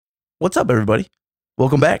What's up, everybody?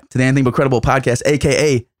 Welcome back to the Anything But Credible podcast,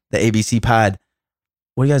 aka the ABC Pod.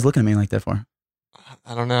 What are you guys looking at me like that for?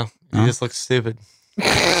 I don't know. You just look stupid.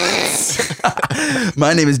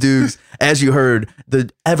 My name is Dukes. As you heard, the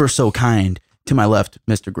ever so kind to my left,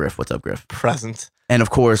 Mr. Griff. What's up, Griff? Present. And of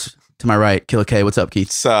course, to my right, Killer K. What's up, Keith?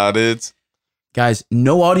 Dudes. Guys,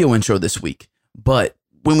 no audio intro this week, but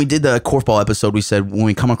when we did the Korfball episode, we said when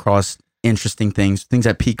we come across interesting things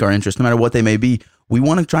that pique our interest, no matter what they may be, we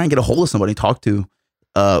want to try and get a hold of somebody, talk to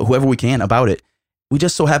whoever we can about it. We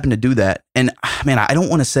just so happen to do that. And man, I don't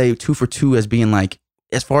want to say 2 for 2 as being like,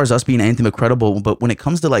 as far as us being anything but credible, but when it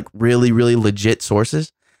comes to like really, really legit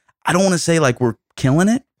sources, I don't want to say like we're killing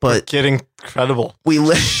it, but Getting credible. we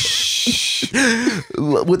with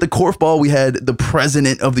the Korfball, we had the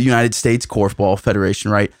president of the United States Korfball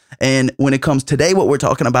Federation, right? And when it comes today, what we're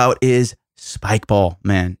talking about is spikeball,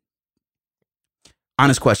 man.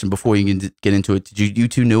 Honest question before you can get into it. Did you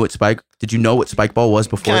two know what spikeball was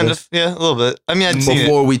before Kind this? of, yeah, a little bit. I mean, I'd seen it.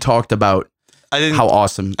 Before we talked about how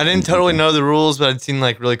awesome. I didn't totally know the rules, but I'd seen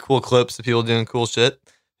like really cool clips of people doing cool shit.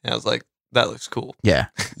 And I was like, that looks cool. Yeah.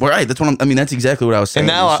 Well, right. That's what that's exactly what I was saying.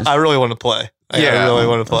 And now I really want to play. I really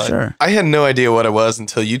want to play. Sure. I had no idea what it was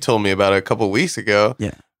until you told me about it a couple of weeks ago.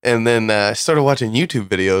 Yeah. And then I started watching YouTube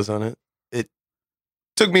videos on it. It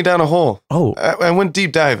took me down a hole. Oh. I went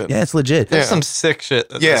deep diving. Yeah, it's legit. There's some sick shit.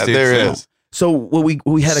 That Yeah, there is. So what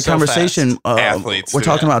we had a So conversation. Athletes We're do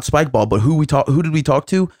talking about spikeball, but who did we talk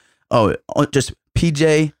to? Oh, just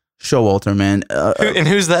PJ Showalter, man. And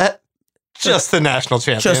who's that? Just the national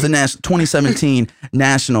champion. Just the 2017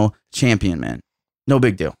 national champion, man. No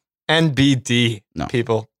big deal. NBD, No.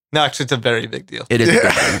 people. No, actually, it's a very big deal. It is a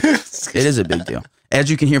big deal. It is a big deal. As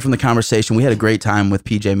you can hear from the conversation, we had a great time with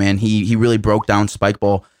PJ, man. He really broke down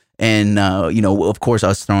spikeball, and of course,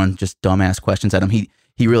 us throwing just dumbass questions at him. He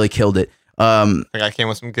really killed it. Like I came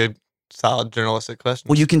with some good, solid journalistic questions.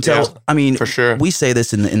 Well, you can tell. Yeah, I mean, for sure. We say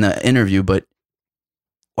this in the interview,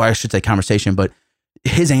 or I should say conversation, but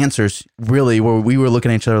his answers really were. We were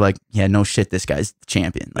looking at each other like, yeah, no shit, this guy's the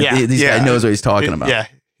champion. Like, Yeah. this guy knows what he's talking about. Yeah.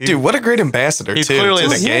 Dude, what a great ambassador, He's too, clearly to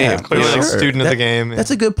the a- game. yeah, clearly you know? a student of the game. That's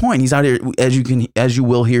a good point. He's out here, as you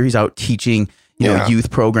will hear, he's out teaching, Yeah. youth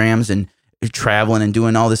programs and traveling and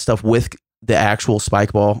doing all this stuff with the actual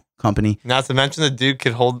spikeball company. Not to mention the dude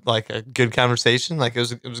could hold like a good conversation. Like it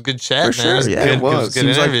was a good chat, For man. sure, It was yeah. good, It was. It was a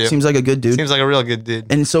good interview. Seems like a good dude. Seems like a real good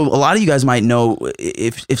dude. And so a lot of you guys might know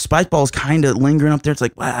if spikeball is kind of lingering up there. It's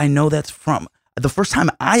like, well, I know that's from the first time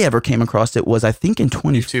I ever came across it was I think in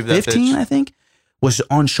YouTube that 2015. bitch. I think was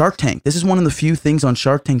on Shark Tank. This is one of the few things on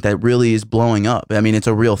Shark Tank that really is blowing up. I mean, it's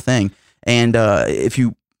a real thing. And if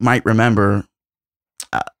you might remember,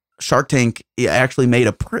 Shark Tank actually made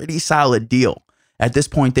a pretty solid deal. At this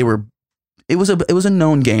point, it was a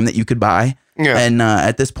known game that you could buy. Yeah. And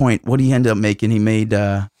at this point, what did he end up making? He made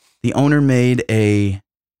the owner made a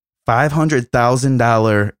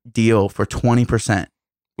 $500,000 deal for 20%.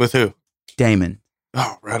 With who? Damon.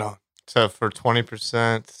 Oh, right on. So for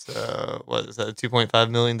 20%, what is that? A $2.5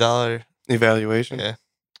 million? Evaluation? Yeah.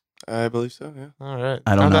 I believe so, yeah. All right.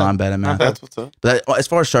 I don't Not know. bad. I'm bad at math. bad. That's what's up. But as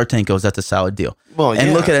far as Shark Tank goes, that's a solid deal. Well,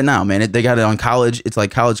 And look at it now, man. They got it on college. It's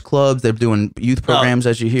like college clubs. They're doing youth programs,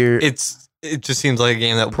 as you hear. It just seems like a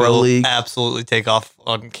game that Pro will League. absolutely take off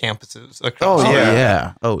on campuses across. Oh, Oh, yeah.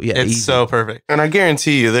 yeah. Oh, yeah. It's easy. so perfect. And I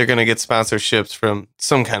guarantee you they're going to get sponsorships from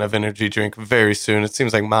some kind of energy drink very soon. It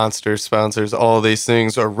seems like Monster sponsors all these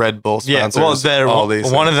things, or Red Bull Yeah, sponsors well, all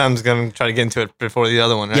these one of things. them's going to try to get into it before the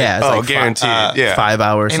other one, right? Yeah, it's Oh, like guaranteed. Yeah. 5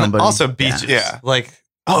 hours. And Somebody. also beaches. Yeah. Like,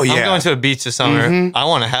 Oh, I'm yeah. going to a beach this summer. Mhm. I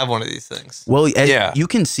want to have one of these things. Well, Yeah. you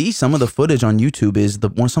can see some of the footage on YouTube. Is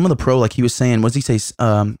some of the pro, like he was saying, what did he say?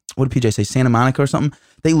 What did PJ say? Santa Monica or something?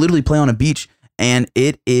 They literally play on a beach, and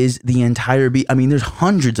it is the entire beach. I mean, there's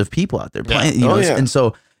hundreds of people out there playing. Oh, yeah. And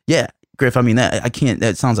so, yeah, Griff. I mean,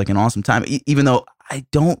 that sounds like an awesome time. Even though I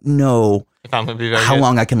don't know If I'm going to be very how good.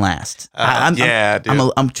 long I can last.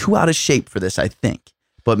 dude. I'm too out of shape for this, I think.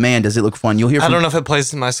 But man, does it look fun? You'll hear. I From, don't know if it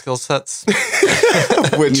plays in my skill sets.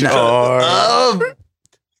 Which You know- are...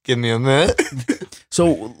 Give me a minute.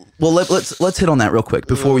 So, well, let's hit on that real quick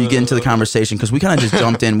before we get into the conversation, because we kind of just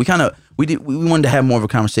jumped in. We wanted to have more of a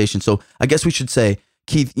conversation. So I guess we should say,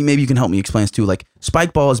 Keith, maybe you can help me explain this too. Like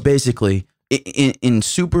spikeball is basically in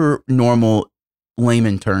super normal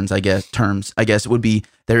layman terms, I guess it would be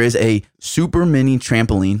there is a super mini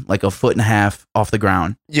trampoline, like 1.5 feet off the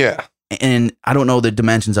ground. Yeah. And I don't know the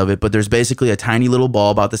dimensions of it, but there's basically a tiny little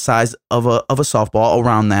ball about the size of a softball,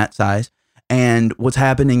 around that size. And what's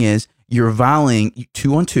happening is you're volleying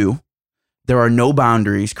 2-on-2. There are no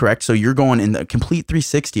boundaries, correct? So you're going in the complete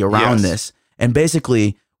 360 around Yes. this. And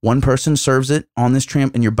basically One person serves it on this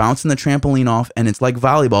and you're bouncing the trampoline off, and it's like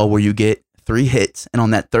volleyball where you get 3 hits, and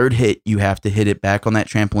on that third hit, you have to hit it back on that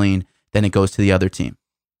trampoline. Then it goes to the other team.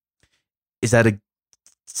 Is that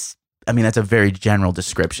that's a very general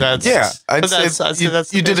description. I'd say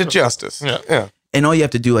you did it justice. Yeah. And all you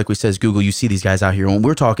have to do, like we said, is Google. You see these guys out here. When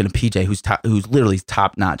we're talking to PJ, who's literally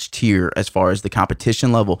top-notch tier as far as the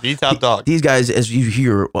competition level. The top dog. These guys, as you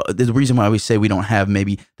hear, the reason why we say we don't have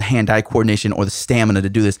maybe the hand-eye coordination or the stamina to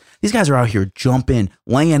do this, these guys are out here jumping,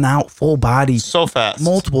 laying out full body. So fast.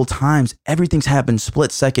 Multiple times. Everything's happened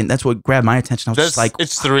split second. That's what grabbed my attention. I was just like...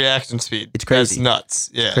 It's the reaction speed. It's crazy. That's nuts.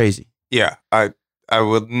 Yeah. It's crazy. Yeah, I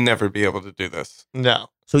would never be able to do this. No.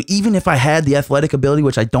 So even if I had the athletic ability,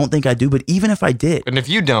 which I don't think I do, but even if I did, And if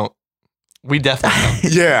you don't, we definitely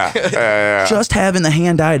don't. Yeah. just having the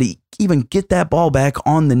hand-eye to even get that ball back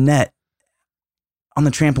on the net, on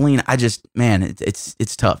the trampoline,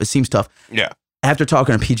 it's tough. It seems tough. Yeah. After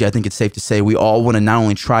talking to PJ, I think it's safe to say we all want to not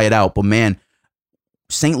only try it out, but man,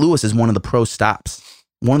 St. Louis is one of the pro stops,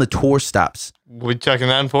 one of the tour stops. We checking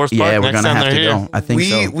that in Forest Park Yeah, we're next gonna time have they're to here. go. I think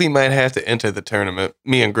so. We might have to enter the tournament.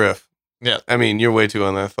 Me and Griff. Yeah. I mean, you're way too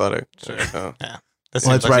unathletic. Sure. So Yeah.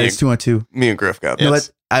 Well, that's right. It's 2-on-2. me and Griff got You know this.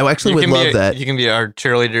 what? I actually would love that. You can be our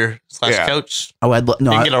cheerleader / Yeah. coach. Oh, I'd no, You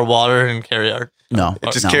can I, get our water and carry our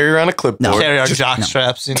Just no. carry around a clipboard. carry our Just- jock no.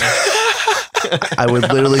 straps. You know. I would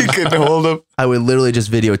literally, You couldn't hold him. I would literally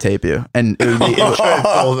just videotape you, and it would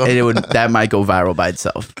be, that might go viral by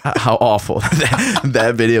itself. How awful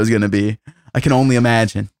that video is going to be. I can only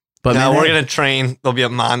imagine. But No, man, we're gonna train. There'll be a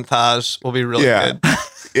montage. We'll be really Yeah. good.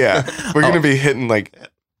 Yeah, we're gonna be hitting like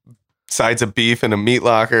sides of beef in a meat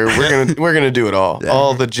locker. We're gonna do it all. Yeah.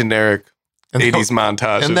 All the generic And then- 80s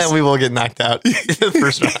montages. And then we will get knocked out in the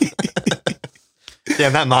first round. Yeah,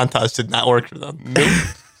 that montage did not work for them.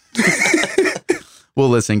 well,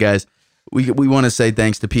 listen, guys. We want to say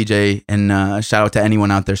thanks to PJ and shout out to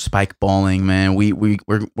anyone out there spike balling, man.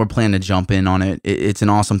 We're planning to jump in on it. It's an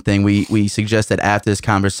awesome thing. We suggest that after this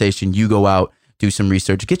conversation, you go out, do some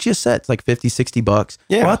research, get you a set. It's like $50-$60.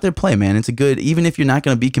 Yeah. Go out there, play, man. It's a good, even if you're not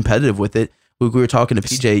going to be competitive with it. We were talking to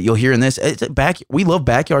PJ. You'll hear in this. It's we love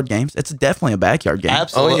backyard games. It's definitely a backyard game.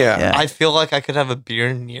 Absolutely. Oh, yeah. I feel like I could have a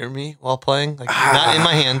beer near me while playing, like not in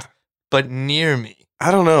my hand, but near me. I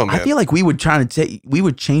don't know, man. I feel like we would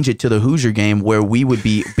change it to the Hoosier game where we would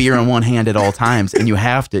be beer in one hand at all times, and you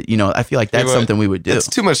have to, I feel like that's would. something we would do. It's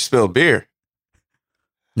too much spilled beer.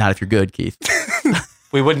 Not if you're good, Keith.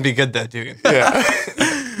 We wouldn't be good though, dude. Yeah.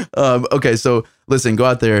 Okay, so listen, go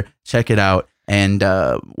out there, check it out, and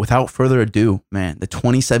without further ado, man, the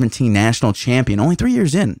 2017 national champion, only 3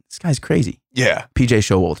 years in. This guy's crazy. Yeah. PJ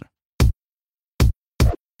Showalter.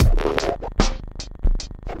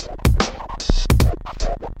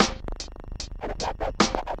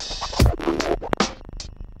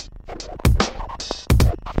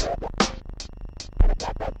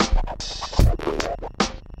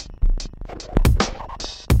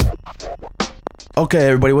 Okay,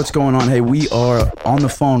 everybody, what's going on? Hey, we are on the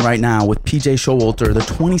phone right now with PJ Showalter, the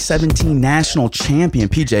 2017 national champion.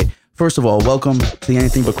 PJ, first of all, welcome to the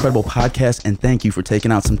Anything But Credible podcast, and thank you for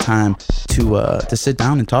taking out some time to sit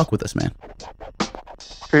down and talk with us, man.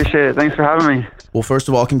 Appreciate it. Thanks for having me. Well, first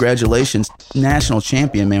of all, congratulations, national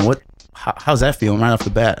champion, man. How's that feeling right off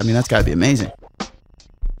the bat? I mean, that's got to be amazing.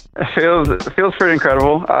 It feels pretty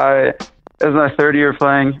incredible. It was my third year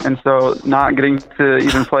playing, and so not getting to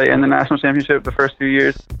even play in the national championship the first few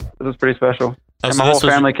years, this was pretty special. And my whole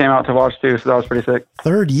family came out to watch too, so that was pretty sick.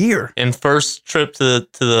 Third year. And first trip to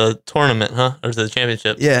the tournament, huh? Or to the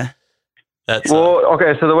championship? Yeah. That's Well,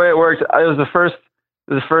 okay, so the way it worked, it was the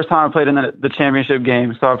first time I played in the championship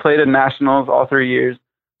game. So I played in nationals all 3 years,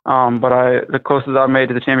 but the closest I made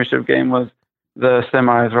to the championship game was the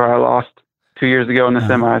semis, where I lost 2 years ago in the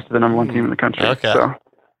semis to the number one team in the country. Okay. So.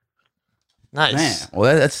 nice. Man,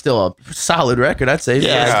 well, that's still a solid record, I'd say.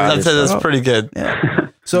 Yeah, that's pretty good. Yeah.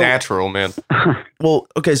 So, Natural, man. well,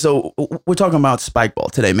 okay, so we're talking about spike ball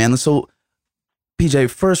today, man. So,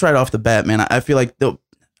 PJ, first right off the bat, man, I feel like the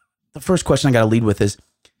first question I got to lead with is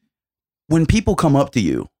when people come up to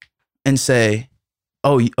you and say,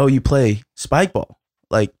 "Oh, you play spike ball,"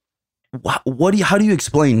 like, how do you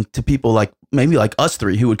explain to people like maybe like us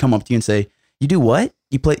three who would come up to you and say, "You do what?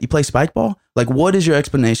 You play spike ball?" Like, what is your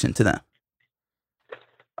explanation to them?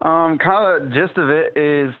 Kind of the gist of it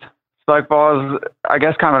is spike ball is, I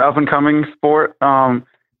guess, kind of an up and coming sport.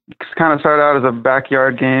 It's kind of started out as a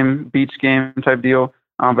backyard game, beach game type deal,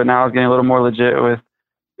 but now it's getting a little more legit with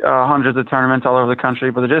hundreds of tournaments all over the country.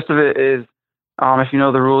 But the gist of it is, if you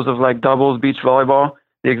know the rules of like doubles beach volleyball,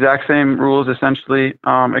 the exact same rules essentially,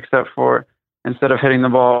 except for instead of hitting the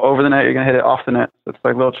ball over the net, you're going to hit it off the net. So it's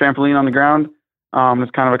like a little trampoline on the ground.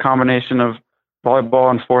 It's kind of a combination of volleyball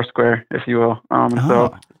and foursquare, if you will.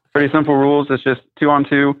 So pretty simple rules. It's just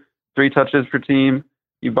 2-on-2, 3 touches per team.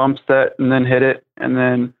 You bump, set, and then hit it. And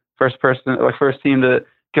then first team to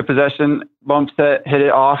get possession, bump, set, hit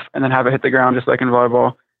it off, and then have it hit the ground just like in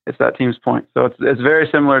volleyball. It's that team's point. So it's very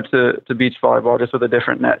similar to beach volleyball, just with a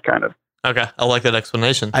different net, kind of. Okay, I like that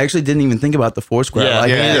explanation. I actually didn't even think about the foursquare. Yeah,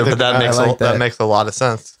 I but that makes a lot of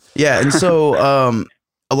sense. Yeah, and so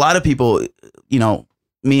a lot of people,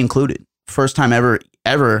 me included, first time ever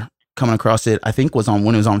coming across it, I think was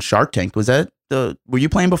when it was on Shark Tank. Was that were you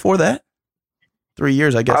playing before that? 3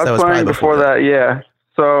 years, I guess. I was playing before that. Yeah.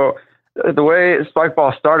 So the way spike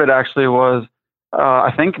ball started actually was,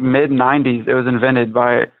 I think mid '90s. It was invented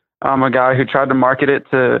by a guy who tried to market it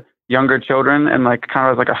to younger children and like kind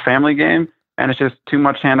of like a family game. And it's just too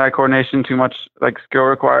much hand-eye coordination, too much like skill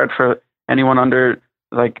required for anyone under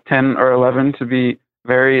like 10 or 11 to be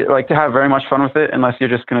to have very much fun with it, unless you're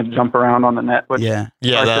just going to jump around on the net, which I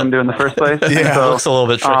didn't do in the first place. Yeah, so, it looks a little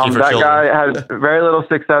bit tricky for that children. guy had very little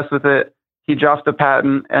success with it. He dropped the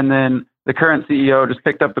patent, and then the current CEO just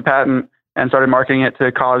picked up the patent and started marketing it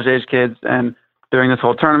to college-age kids and doing this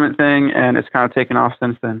whole tournament thing, and it's kind of taken off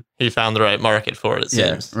since then. He found the right market for it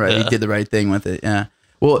seems. Right. Yeah. He did the right thing with it. Yeah.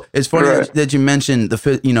 Well, it's funny that you mentioned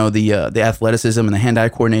the athleticism and the hand-eye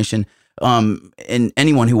coordination. And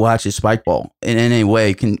anyone who watches spike ball in any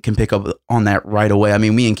way can pick up on that right away. I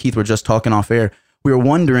mean, me and Keith were just talking off air. We were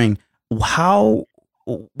wondering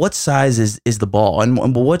what size is the ball,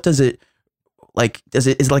 and what does it like? Is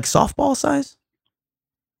it like softball size?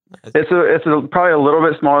 It's probably a little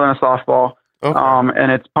bit smaller than a softball. Okay.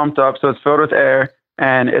 And it's pumped up, so it's filled with air,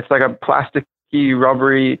 and it's like a plasticky,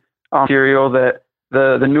 rubbery material that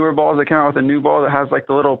the newer balls that came out with a new ball that has like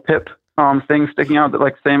the little pip thing sticking out, that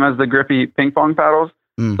like same as the grippy ping pong paddles,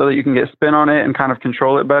 so that you can get spin on it and kind of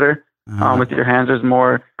control it better with your hands. There's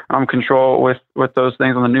more control with those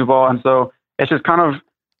things on the new ball, and so it's just kind of,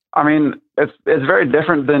 I mean, it's very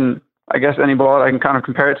different than I guess any ball that I can kind of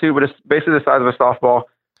compare it to, but it's basically the size of a softball,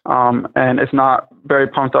 and it's not very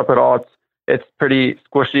pumped up at all. It's pretty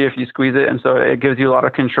squishy if you squeeze it, and so it gives you a lot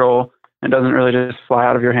of control and doesn't really just fly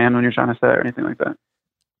out of your hand when you're trying to set or anything like that.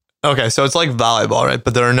 Okay, so it's like volleyball, right?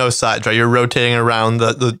 But there are no sides, right? You're rotating around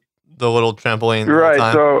the little trampoline.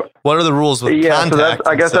 Right. So what are the rules with contact?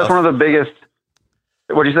 So I guess that's one of the biggest.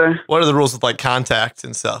 What do you say? What are the rules with like contact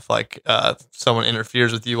and stuff? Like someone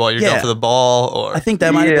interferes with you while you're going for the ball, or I think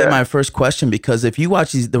that might have been my first question, because if you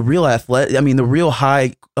watch the real the real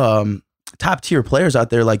high top tier players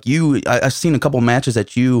out there like you, I've seen a couple matches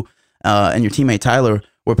that you and your teammate Tyler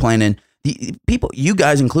were playing in. The people, you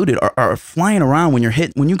guys included, are flying around when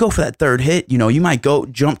you go for that third hit. You might go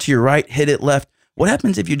jump to your right, hit it left. What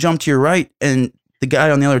happens if you jump to your right and the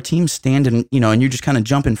guy on the other team standing, and you just kind of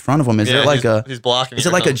jump in front of him? Is there like he's blocking? Is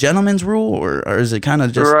it like a gentleman's rule, or is it kind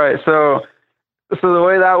of just right? So the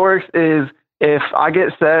way that works is if I get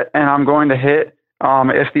set and I'm going to hit,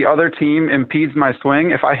 if the other team impedes my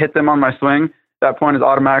swing, if I hit them on my swing, that point is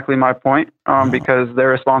automatically my point, because they're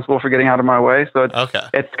responsible for getting out of my way. So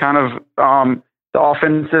it's kind of the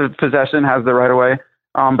offensive possession has the right of way.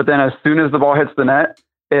 But then as soon as the ball hits the net,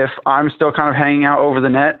 if I'm still kind of hanging out over the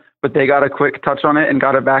net, but they got a quick touch on it and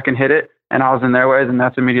got it back and hit it, and I was in their way, then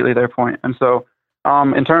that's immediately their point. And so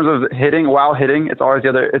in terms of hitting, while hitting, it's always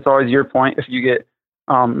your point if you get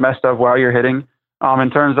messed up while you're hitting. In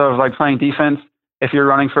terms of like playing defense, if you're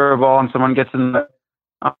running for a ball and someone gets in the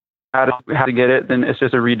how to get it, then it's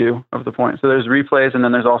just a redo of the point. So there's replays, and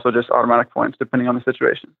then there's also just automatic points depending on the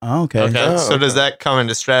situation. Okay. So does that come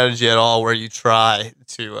into strategy at all, where you try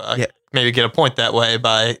to maybe get a point that way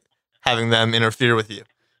by having them interfere with you?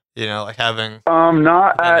 Like having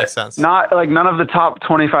not like none of the top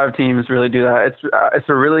 25 teams really do that. It's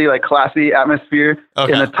a really like classy atmosphere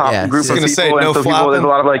in the top group of people, and so people, there's a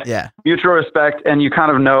lot of like mutual respect, and you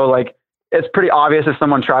kind of know like. It's pretty obvious if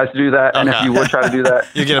someone tries to do that, and if you would try to do that,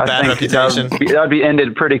 you get a bad reputation. That would be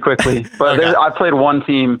ended pretty quickly. But I played one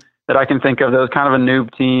team that I can think of that was kind of a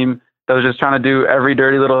noob team that was just trying to do every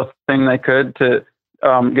dirty little thing they could to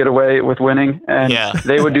get away with winning, and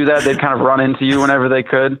they would do that. They'd kind of run into you whenever they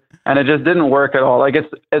could, and it just didn't work at all. Like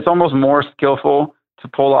it's almost more skillful to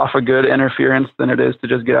pull off a good interference than it is to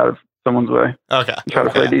just get out of someone's way. Okay. Try to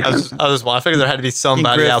play defense. I figured there had to be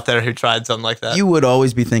somebody out there who tried something like that. You would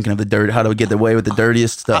always be thinking of the dirt, how to get away with the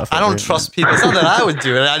dirtiest stuff. I don't trust people. It's not that I would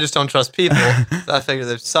do it. I just don't trust people. So I figure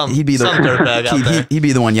there's some dirtbag out there. He'd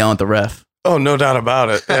be the one yelling at the ref. Oh, no doubt about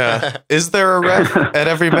it. Yeah. Is there a ref at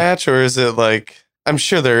every match, or is it like, I'm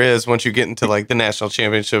sure there is once you get into like the national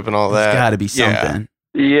championship and all that. There's got to be something.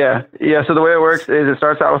 Yeah. So the way it works is it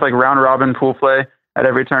starts out with like round robin pool play at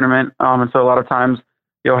every tournament. And so a lot of times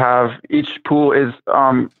you'll have each pool is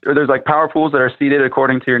there's like power pools that are seeded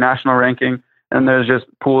according to your national ranking, and there's just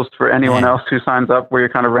pools for anyone else who signs up where you're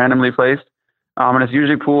kind of randomly placed. And it's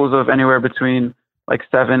usually pools of anywhere between like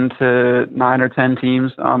 7 to 9 or 10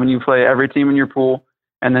 teams. And you play every team in your pool,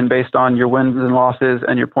 and then based on your wins and losses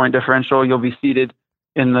and your point differential, you'll be seeded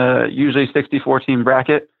in the usually 64 team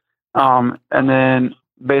bracket. And then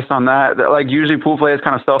based on that, like usually pool play is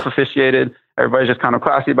kind of self-officiated. Everybody's just kind of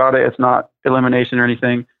classy about it. It's not elimination or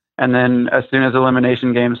anything. And then as soon as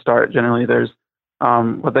elimination games start, generally there's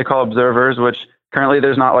what they call observers, which currently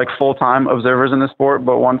there's not like full-time observers in the sport,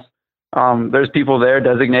 but once there's people there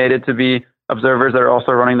designated to be observers that are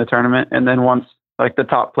also running the tournament. And then once like the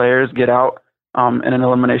top players get out in an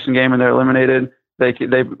elimination game and they're eliminated, they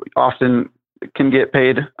often can get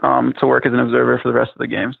paid to work as an observer for the rest of the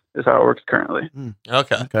games. Is how it works currently.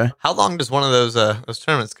 Okay. How long does one of those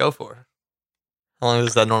tournaments go for? How long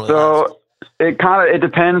does that normally last? So it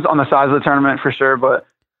depends on the size of the tournament for sure, but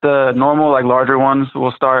the normal like larger ones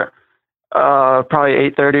will start probably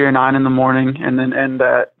 8:30 or 9 in the morning and then end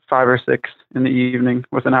at 5 or 6 in the evening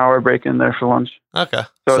with an hour break in there for lunch. Okay.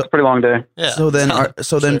 So it's a pretty long day. Yeah. So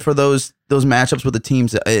then for those matchups with the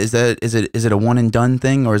teams, is it a one and done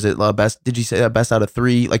thing, or is it best? Did you say best out of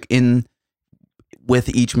 3 like in with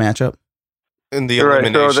each matchup? In the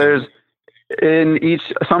elimination. Right. So there's in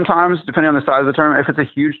each, sometimes depending on the size of the tournament, if it's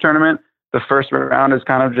a huge tournament, the first round is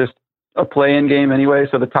kind of just a play-in game anyway.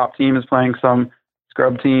 So the top team is playing some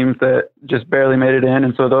scrub teams that just barely made it in.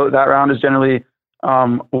 And so that round is generally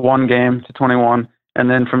 1 game to 21. And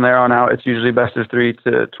then from there on out, it's usually best of 3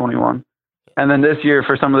 to 21. And then this year,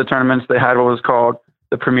 for some of the tournaments, they had what was called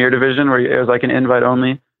the Premier Division, where it was like an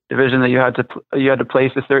invite-only division that you had to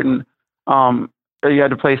place a certain you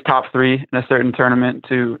had to place top 3 in a certain tournament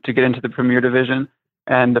to get into the Premier Division.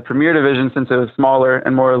 And the Premier Division, since it was smaller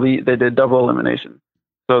and more elite, they did double elimination.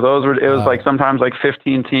 So it was like sometimes like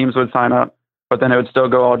 15 teams would sign up, but then it would still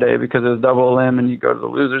go all day because it was double elim, and you go to the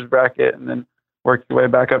losers bracket and then work your way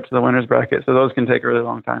back up to the winners bracket. So those can take a really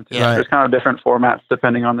long time too. Yeah. There's kind of different formats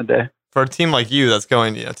depending on the day. For a team like you that's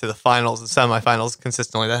going to the finals and semifinals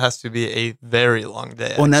consistently, that has to be a very long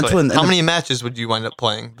day. Well, and that's how many matches would you wind up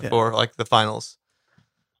playing before like the finals?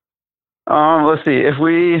 Let's see.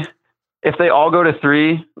 If they all go to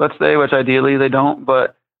 3, let's say, which ideally they don't,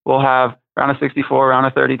 but we'll have round of 64, round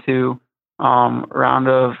of 32, round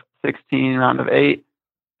of 16, round of 8,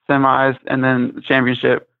 semis, and then the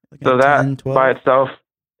championship. Like so 10, that by itself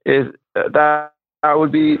is that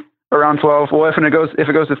would be around 12. Well, if it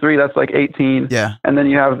goes to 3, that's like 18. Yeah. And then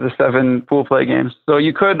you have the 7 pool play games. So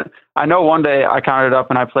you could. I know one day I counted up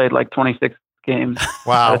and I played like 26 games.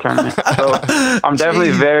 Wow. At a tournament. So I'm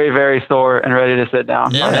definitely very, very sore and ready to sit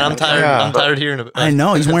down. Yeah, man, I'm tired. Yeah. I'm tired hearing about it. I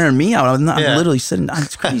know he's wearing me out. I'm literally sitting down.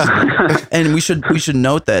 It's crazy. And we should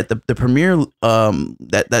note that the Premier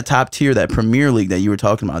that top tier, that Premier League that you were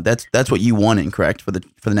talking about, that's what you won in, correct, for the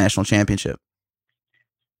national championship.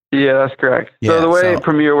 Yeah, that's correct. Yeah, so the way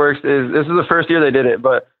Premier works is, this is the first year they did it,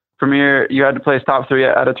 but Premier, you had to place top 3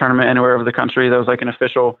 at a tournament anywhere over the country. That was like an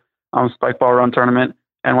official spike ball run tournament.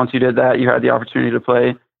 And once you did that, you had the opportunity to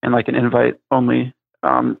play in like an invite-only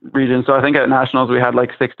region. So I think at Nationals, we had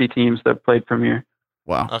like 60 teams that played Premier.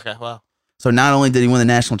 Wow. Okay, wow. So not only did he win the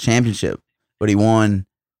national championship, but he won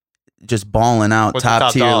just balling out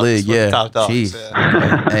top tier league. Yeah. Jeez.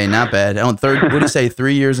 Yeah. Hey, not bad. On what do you say,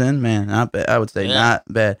 3 years in? Man, not bad. I would say not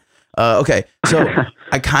bad. Okay. So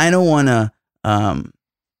I kind of want to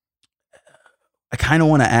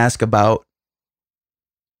ask about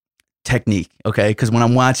technique, okay? Because when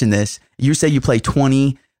I'm watching this, you say you play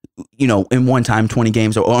 20, in one time, 20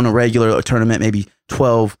 games, or on a regular tournament, maybe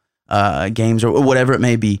 12 games or whatever it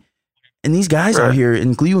may be. And these guys out here,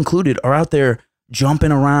 and you included, are out there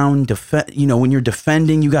jumping around. When you're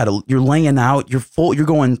defending, you're laying out. You're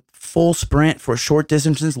going full sprint for short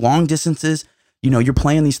distances, long distances. You're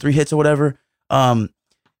playing these 3 hits or whatever. And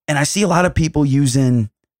I see a lot of people using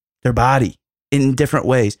their body in different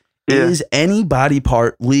ways. Yeah. Is any body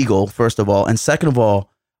part legal, first of all? And second of all,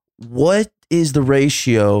 what is the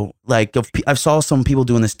ratio? Like, I saw some people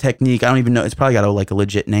doing this technique. I don't even know. It's probably got a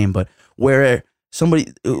legit name, but where somebody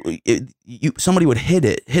would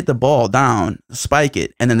hit the ball down, spike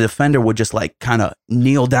it, and then the defender would just like kind of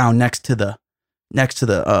kneel down next to the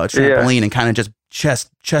trampoline and kind of just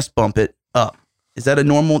chest bump it up. Is that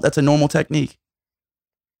that's a normal technique?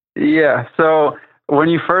 Yeah. So when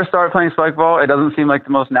you first start playing spike ball, it doesn't seem like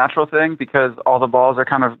the most natural thing because all the balls are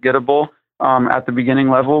kind of gettable at the beginning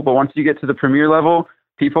level. But once you get to the Premier level,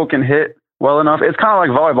 people can hit well enough. It's kind of like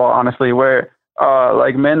volleyball, honestly, where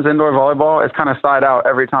like men's indoor volleyball is kind of side out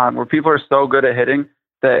every time, where people are so good at hitting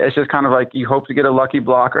that it's just kind of like you hope to get a lucky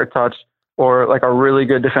block or touch or like a really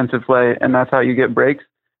good defensive play, and that's how you get breaks.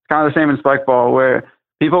 It's kind of the same in spike ball, where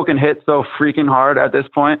people can hit so freaking hard at this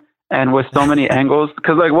point and with so many angles.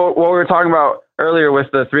 Because like what we were talking about earlier with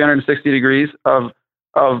the 360 degrees of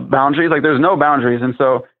boundaries, like there's no boundaries. And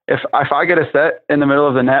so if I get a set in the middle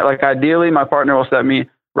of the net, like ideally my partner will set me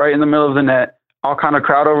right in the middle of the net. I'll kind of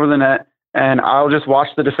crowd over the net and I'll just watch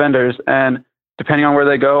the defenders. And depending on where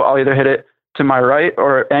they go, I'll either hit it to my right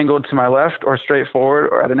or angled to my left or straight forward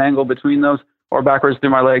or at an angle between those or backwards through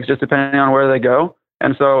my legs, just depending on where they go.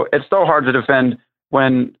 And so it's so hard to defend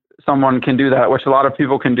when someone can do that, which a lot of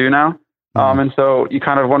people can do now. And so you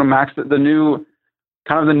kind of want to max the new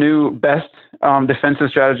best defensive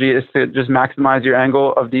strategy is to just maximize your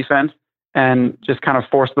angle of defense and just kind of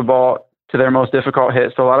force the ball to their most difficult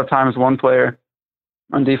hit. So a lot of times one player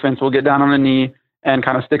on defense will get down on a knee and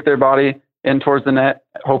kind of stick their body in towards the net,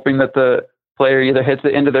 hoping that the player either hits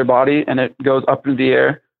it into their body and it goes up into the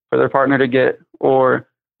air for their partner to get, or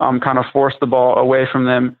kind of force the ball away from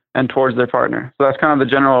them and towards their partner. So that's kind of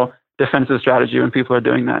the general defensive strategy when people are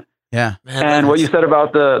doing that. Yeah. Man, and what you said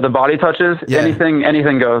about the body touches,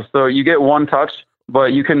 anything goes. So you get one touch,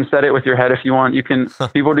 but you can set it with your head if you want. You can.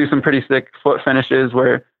 People do some pretty sick foot finishes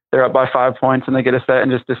where they're up by 5 points and they get a set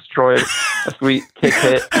and just destroy a sweet kick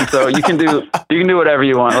hit. And so you can do whatever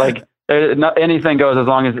you want. Like anything goes as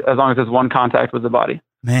long as there's one contact with the body.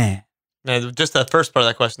 Man, just that first part of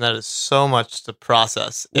that question, that is so much to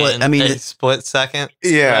process in a split second.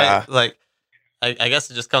 Yeah. Right? Like, I guess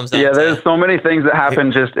it just comes down to... there's so many things that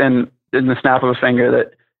happen just in the snap of a finger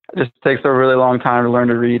that just takes a really long time to learn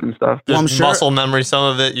to read and stuff. Well, I'm sure muscle memory, some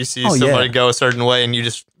of it, you see somebody go a certain way and you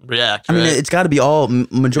just react. I mean, it's got to be all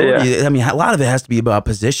majority. Yeah. I mean, a lot of it has to be about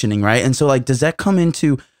positioning, right? And so like, does that come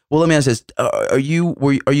into... Well, let me ask this: Are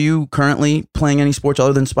you currently playing any sports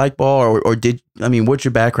other than spike ball, or what's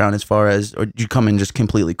your background as far as, or did you come in just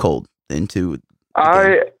completely cold into?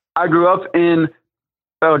 I grew up in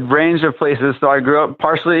a range of places. So I grew up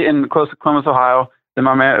partially close to Columbus, Ohio. Then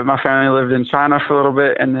my family lived in China for a little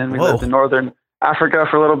bit, and then we lived in northern Africa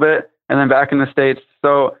for a little bit, and then back in the States.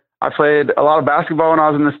 So I played a lot of basketball when I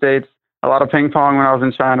was in the States, a lot of ping pong when I was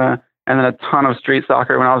in China, and then a ton of street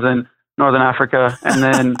soccer when I was in Northern Africa. And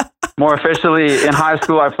then more officially in high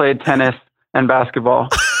school, I played tennis and basketball.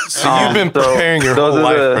 So you've been preparing your whole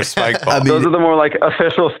life for spike ball. Those are the more like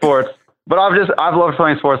official sports. But I've loved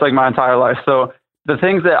playing sports like my entire life. So the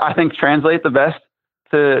things that I think translate the best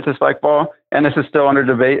to spike ball, and this is still under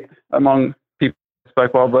debate among people in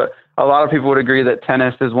spike ball, but a lot of people would agree that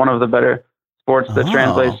tennis is one of the better sports that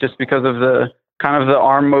translates, just because of the kind of the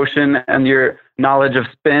arm motion and your knowledge of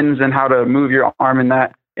spins and how to move your arm in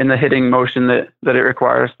the hitting motion that it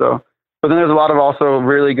requires. So, but then there's a lot of also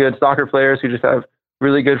really good soccer players who just have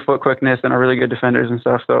really good foot quickness and are really good defenders and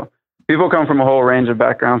stuff. So people come from a whole range of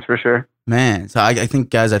backgrounds for sure. Man, so I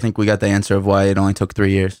think we got the answer of why it only took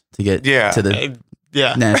 3 years to get to the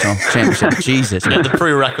national championship. Jesus, the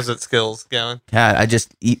prerequisite skills going. God, I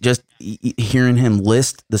just hearing him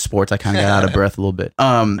list the sports, I kind of got out of breath a little bit.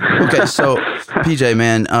 Okay, so PJ,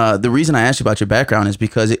 man, the reason I asked you about your background is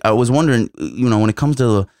because I was wondering, when it comes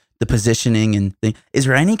to the positioning and thing, is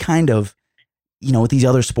there any kind of, with these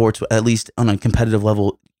other sports, at least on a competitive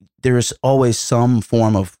level, there's always some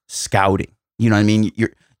form of scouting. You know what I mean?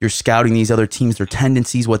 You're scouting these other teams, their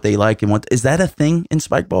tendencies, what they like, and what is that a thing in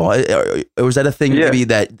spike ball, or is that a thing maybe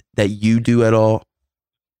that you do at all?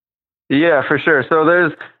 Yeah, for sure. So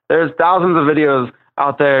there's thousands of videos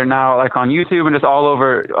out there now, like on YouTube and just all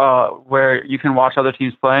over, where you can watch other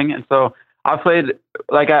teams playing. And so I played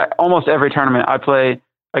like at almost every tournament. I play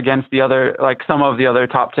against some of the other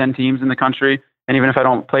top 10 teams in the country, and even if I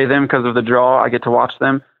don't play them because of the draw, I get to watch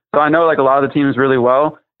them. So I know like a lot of the teams really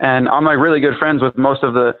well. And I'm like really good friends with most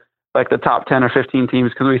of the top 10 or 15 teams,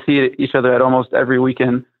 because we see each other at almost every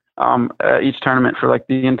weekend, at each tournament for like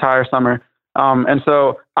the entire summer. And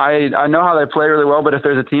so I know how they play really well, but if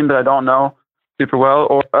there's a team that I don't know super well,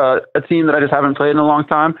 or a team that I just haven't played in a long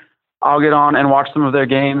time, I'll get on and watch some of their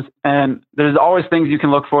games. And there's always things you can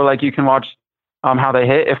look for. Like you can watch how they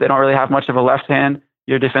hit. If they don't really have much of a left hand,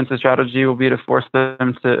 your defensive strategy will be to force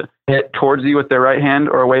them to hit towards you with their right hand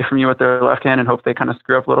or away from you with their left hand, and hope they kind of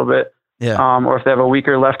screw up a little bit. Yeah. Or if they have a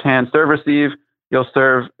weaker left hand serve receive, you'll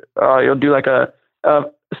do like a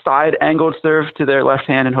side angled serve to their left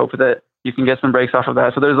hand and hope that you can get some breaks off of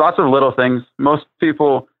that. So there's lots of little things. Most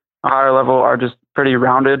people at a higher level are just pretty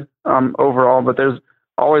rounded overall, but there's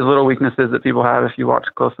always little weaknesses that people have if you watch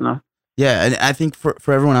close enough. Yeah, and I think for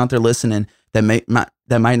everyone out there listening that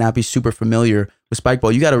that might not be super familiar with spike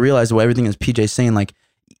ball, you got to realize the way everything is PJ's saying, like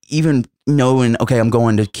even knowing, okay, I'm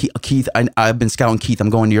going to Keith. I've been scouting Keith. I'm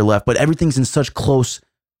going to your left, but everything's in such close.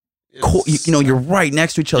 You're right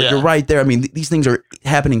next to each other. Yeah. You're right there. I mean, these things are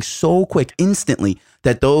happening so quick, instantly,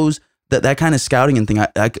 that that kind of scouting and thing,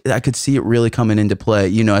 I could see it really coming into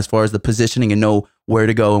play, as far as the positioning and know where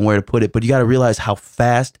to go and where to put it. But you got to realize how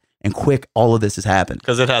fast and quick all of this has happened.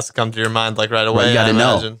 Because it has to come to your mind like right away. Right, you got to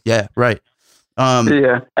know. Yeah, right.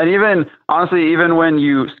 Yeah. And even when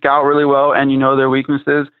you scout really well and you know their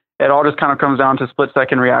weaknesses, it all just kind of comes down to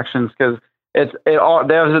split-second reactions, because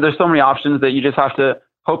there's so many options that you just have to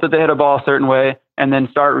hope that they hit a ball a certain way and then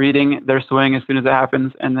start reading their swing as soon as it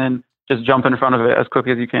happens, and then just jump in front of it as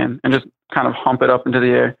quickly as you can and just kind of hump it up into the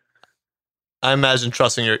air. I imagine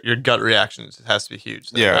trusting your gut reactions has to be huge.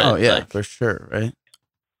 Yeah. Right? Oh, yeah, for sure, right?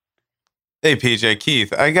 Hey, PJ,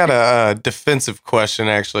 Keith, I got a defensive question,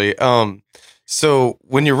 actually. So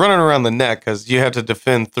when you're running around the net, because you have to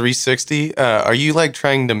defend 360, are you like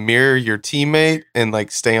trying to mirror your teammate and like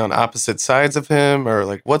stay on opposite sides of him, or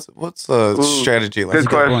like what's the strategy like? Good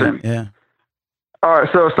question. Yeah. All right.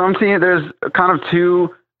 So there's kind of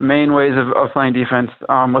two main ways of playing defense,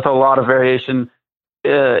 with a lot of variation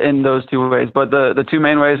in those two ways. But the two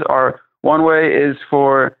main ways are, one way is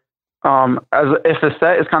for if the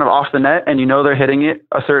set is kind of off the net and they're hitting it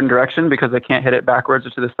a certain direction because they can't hit it backwards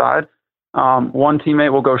or to the side. One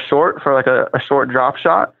teammate will go short for like a short drop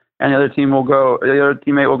shot, and the other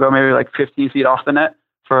teammate will go maybe like 15 feet off the net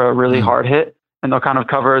for a really hard hit, and they'll kind of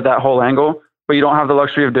cover that whole angle. But you don't have the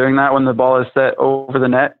luxury of doing that when the ball is set over the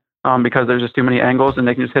net, because there's just too many angles and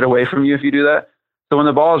they can just hit away from you if you do that. So when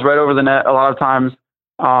the ball is right over the net, a lot of times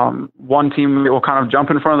one teammate will kind of jump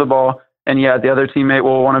in front of the ball, and the other teammate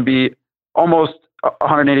will want to be almost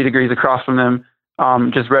 180 degrees across from them,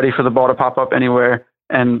 just ready for the ball to pop up anywhere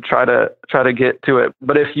and try to get to it.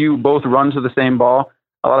 But if you both run to the same ball,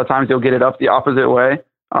 a lot of times you'll get it up the opposite way,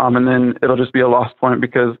 and then it'll just be a lost point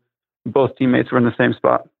because both teammates were in the same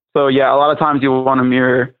spot. So yeah, a lot of times you will want to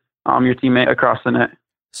mirror your teammate across the net.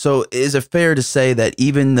 So is it fair to say that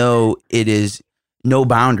even though it is no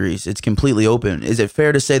boundaries, it's completely open, is it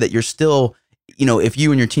fair to say that you're still, if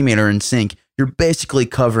you and your teammate are in sync, you're basically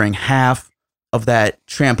covering half of that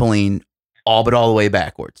trampoline all the way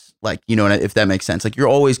backwards? Like, if that makes sense. Like you're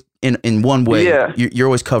always in one way, yeah. You're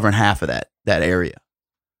always covering half of that area.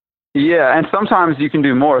 Yeah, and sometimes you can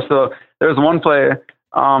do more. So there's one player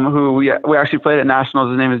who we actually played at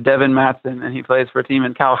Nationals. His name is Devin Matson, and he plays for a team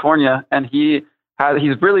in California. And he's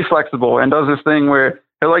really flexible and does this thing where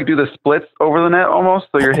he'll like do the splits over the net almost.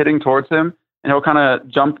 So you're hitting towards him, and he'll kind of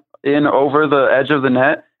jump in over the edge of the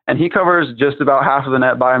net, and he covers just about half of the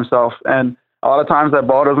net by himself. And a lot of times that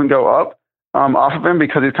ball doesn't go up off of him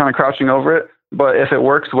because he's kind of crouching over it. But if it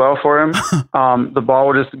works well for him, the ball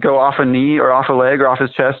will just go off a knee or off a leg or off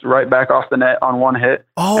his chest right back off the net on one hit.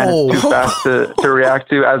 And it's too fast to react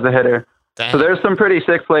to as the hitter. Dang. So there's some pretty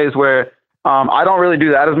sick plays where I don't really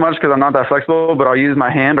do that as much because I'm not that flexible, but I'll use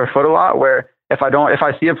my hand or foot a lot, where if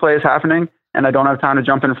I see a play is happening and I don't have time to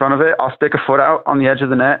jump in front of it, I'll stick a foot out on the edge of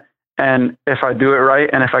the net. And if I do it right,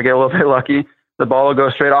 and if I get a little bit lucky, the ball will go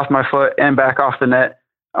straight off my foot and back off the net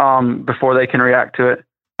before they can react to it.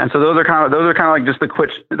 And so those are kind of like just the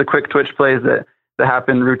quick twitch plays that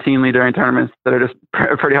happen routinely during tournaments that are just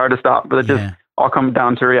pretty hard to stop, but it just all comes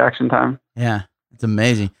down to reaction time. Yeah, it's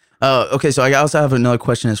amazing. Okay, so I also have another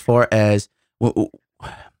question as far as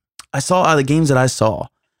I saw out of the games that I saw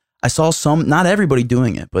some, not everybody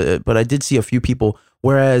doing it, but I did see a few people,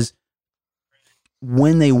 whereas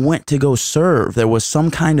when they went to go serve, there was some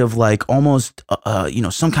kind of like almost,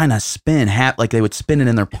 some kind of spin, like they would spin it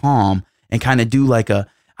in their palm and kind of do like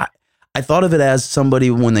I thought of it as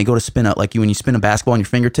somebody when they go to spin up, like when you spin a basketball on your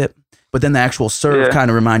fingertip, but then the actual serve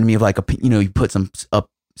kind of reminded me of like you put a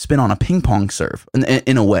spin on a ping pong serve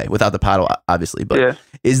in a way, without the paddle, obviously. But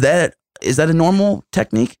is that a normal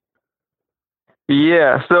technique?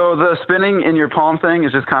 Yeah. So the spinning in your palm thing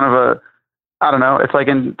is just kind of I don't know. It's like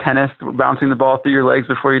in tennis, bouncing the ball through your legs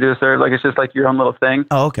before you do a serve. Like it's just like your own little thing.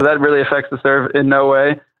 Oh, okay. So that really affects the serve in no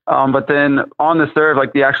way. But then on the serve,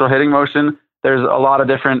 like the actual hitting motion, there's a lot of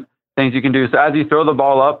different things you can do. So as you throw the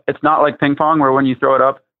ball up, it's not like ping pong where when you throw it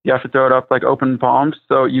up, you have to throw it up like open palms.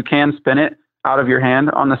 So you can spin it out of your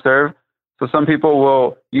hand on the serve. So some people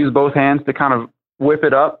will use both hands to kind of whip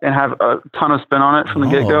it up and have a ton of spin on it from the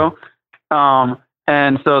get-go.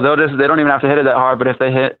 And so they don't even have to hit it that hard, but if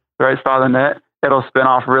they hit the right spot of the net, it'll spin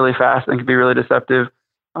off really fast and can be really deceptive.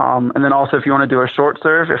 And then also if you want to do a short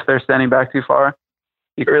serve, if they're standing back too far,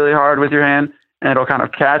 you get really hard with your hand and it'll kind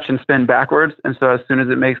of catch and spin backwards. And so as soon as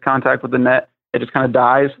it makes contact with the net, it just kind of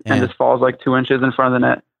dies and just falls like 2 inches in front of the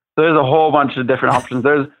net. So there's a whole bunch of different options.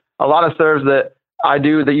 There's a lot of serves that I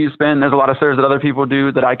do that use spin. There's a lot of serves that other people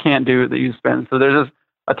do that I can't do that use spin. So there's just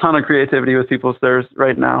a ton of creativity with people's serves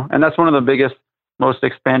right now. And that's one of the biggest, most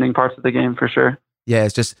expanding parts of the game for sure. Yeah,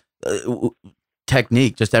 it's just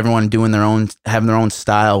technique, just everyone doing their own, having their own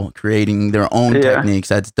style, creating their own techniques.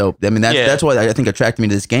 That's dope. I mean, that's what I think attracted me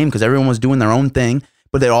to this game, because everyone was doing their own thing,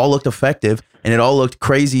 but they all looked effective and it all looked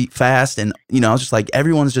crazy fast. And, you know, I was just like,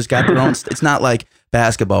 everyone's just got their own. It's not like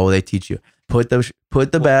basketball where they teach you put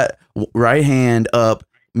the bat right hand up,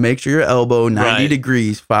 make sure your elbow 90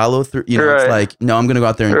 degrees, follow through. You know, it's like, no, I'm going to go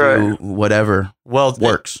out there and do whatever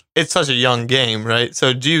works. It's such a young game, right?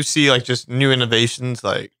 So do you see like just new innovations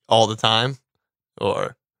like all the time,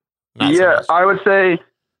 or not? Yeah, so I would say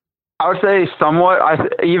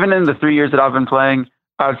somewhat. Even in the 3 years that I've been playing,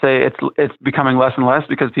 I would say it's becoming less and less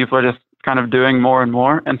because people are just kind of doing more and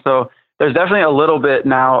more. And so there's definitely a little bit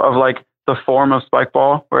now of like the form of spike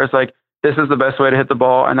ball, where it's like, this is the best way to hit the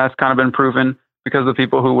ball. And that's kind of been proven because the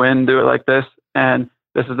people who win do it like this. And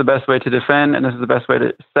this is the best way to defend. And this is the best way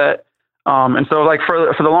to set. And so like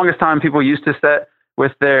for the longest time, people used to set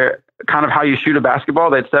with their kind of how you shoot a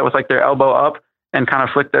basketball. They'd set with like their elbow up and kind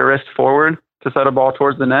of flick their wrist forward to set a ball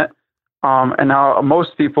towards the net. And now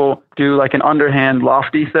most people do like an underhand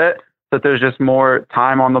lofty set, so that there's just more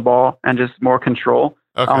time on the ball and just more control.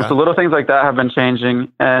 Okay. So little things like that have been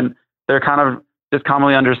changing, and they're kind of just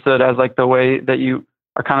commonly understood as like the way that you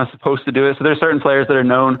are kind of supposed to do it. So there's certain players that are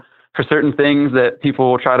known for certain things that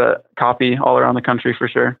people will try to copy all around the country for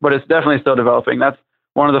sure. But it's definitely still developing. That's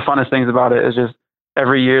one of the funnest things about it, is just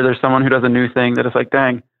every year there's someone who does a new thing that is like,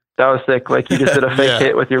 dang, that was sick. Like you just did a fake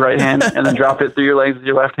hit with your right hand and then drop it through your legs with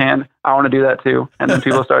your left hand. I want to do that too. And then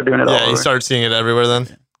people start doing it all over. You start seeing it everywhere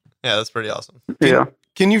then. Yeah, that's pretty awesome.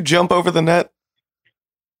 Can you jump over the net?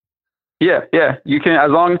 Yeah. You can,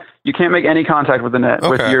 as long you can't make any contact with the net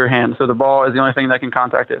with your hand. So the ball is the only thing that can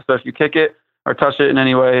contact it. So if you kick it or touch it in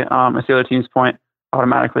any way, it's the other team's point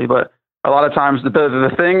automatically. But a lot of times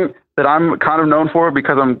the thing that I'm kind of known for,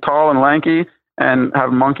 because I'm tall and lanky and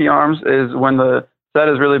have monkey arms, is when the set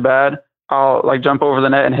is really bad, I'll like jump over the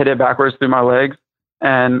net and hit it backwards through my legs.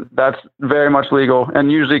 And that's very much legal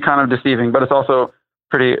and usually kind of deceiving, but it's also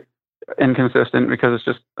pretty inconsistent because it's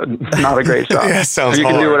just not a great shot. Sounds you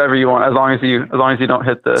can do whatever you want as long as you don't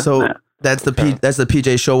hit the net. That's the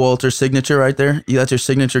PJ Showalter signature right there. That's your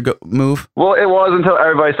signature move. Well, it was until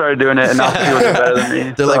everybody started doing it, and now people are better than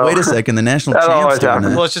me. They're like, wait a second, the national champ's doing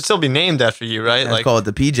it. Well, it should still be named after you, right? Like, call it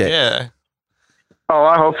the PJ. Yeah. Oh,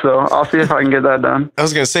 I hope so. I'll see if I can get that done. I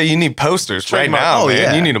was gonna say, you need posters right now, man.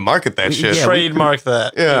 Yeah. You need to market that shit. Trademark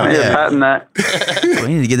that. Yeah. Patent that.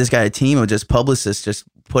 We need to get this guy a team of just publicists. Just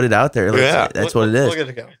put it out there. That's what it is. Look at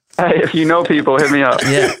it go. Hey, if you know people, hit me up.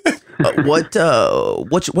 Yeah. What's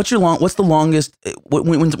the longest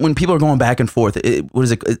when people are going back and forth? What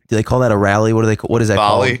is it? Do they call that a rally? What is that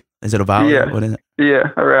volley. called? Is it a volley? Yeah. What is it?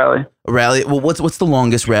 Yeah, a rally. A rally. Well, what's the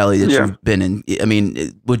longest rally that you've been in? I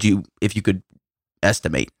mean, would you, if you could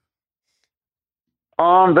estimate?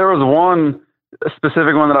 There was one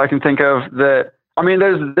specific one that I can think of that, I mean,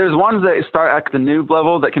 there's ones that start at the noob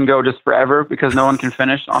level that can go just forever because no one can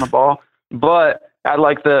finish on a ball. But at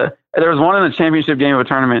like there was one in the championship game of a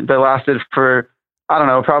tournament that lasted for, I don't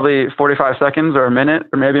know, probably 45 seconds or a minute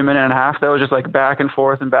or maybe a minute and a half. That was just like back and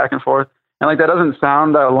forth and back and forth. And like, that doesn't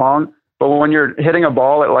sound that long, but when you're hitting a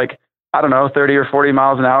ball at like, I don't know, 30 or 40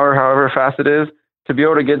 miles an hour, however fast it is, to be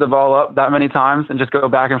able to get the ball up that many times and just go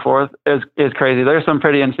back and forth is crazy. There's some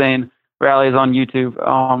pretty insane rallies on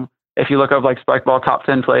YouTube. If you look up like spike ball top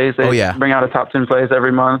 10 plays, they bring out a top 10 plays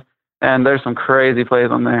every month, and there's some crazy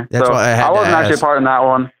plays on there. That's why I wasn't actually a part in that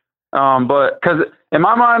one. But because in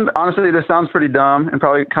my mind, honestly, this sounds pretty dumb and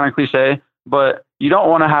probably kind of cliche, but you don't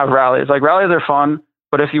want to have rallies. Like, rallies are fun,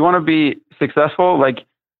 but if you want to be successful, like,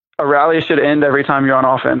 a rally should end every time you're on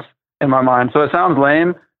offense, in my mind. So it sounds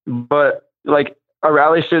lame, but like, a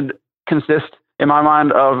rally should consist, in my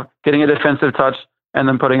mind, of getting a defensive touch and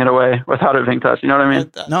then putting it away without it being touched. You know what I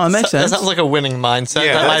mean? No, it makes sense. That sounds like a winning mindset.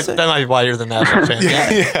 Yeah, that might be why you're the national champion.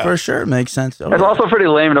 Yeah, for sure. It makes sense. It's also pretty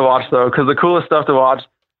lame to watch, though, because the coolest stuff to watch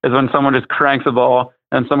is when someone just cranks a ball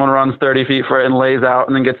and someone runs 30 feet for it and lays out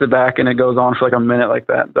and then gets it back and it goes on for like a minute like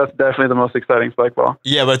that. That's definitely the most exciting spike ball.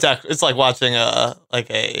 Yeah, but it's like watching a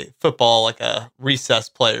football, like a recess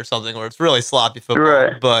play or something where it's really sloppy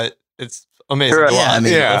football, but it's amazing. Yeah, I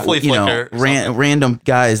mean, random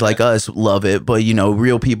guys like us love it, but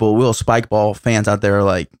real people, real spike ball fans out there are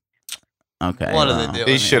like, Okay. What are they doing?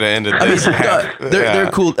 He should have ended this. They're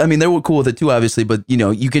cool. I mean, they were cool with it too, obviously. But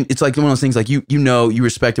you can. It's like one of those things. Like you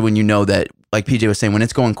respect it when you know that. Like PJ was saying, when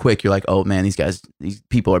it's going quick, you're like, oh man, these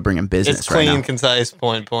people are bringing business. It's clean, right now. concise,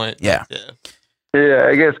 point. Yeah. Yeah,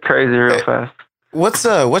 it gets crazy real fast.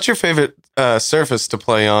 What's your favorite surface to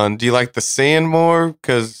play on? Do you like the sand more?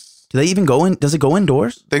 Because do they even go in? Does it go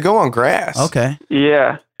indoors? They go on grass. Okay.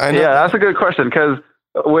 Yeah. Yeah, that's a good question because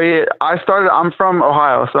I'm from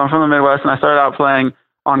Ohio, so I'm from the Midwest, and I started out playing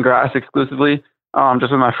on grass exclusively,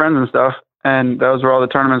 just with my friends and stuff. And those were all the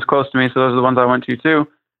tournaments close to me, so those are the ones I went to too.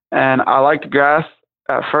 And I liked grass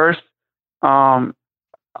at first. I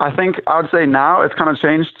think I would say now it's kind of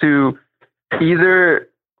changed to either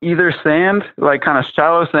sand, like kind of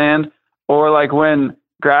shallow sand, or like when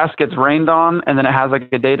grass gets rained on and then it has like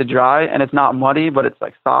a day to dry and it's not muddy, but it's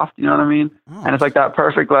like soft, you know what I mean? Oh. And it's like that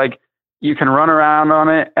perfect, like you can run around on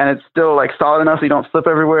it and it's still like solid enough so you don't slip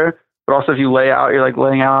everywhere. But also if you lay out, you're like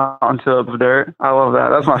laying out onto the dirt. I love that.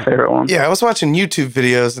 That's my favorite one. Yeah, I was watching YouTube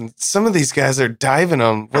videos and some of these guys are diving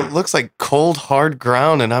on what looks like cold, hard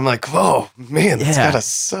ground. And I'm like, whoa, man, that's gotta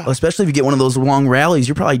suck. Well, especially if you get one of those long rallies,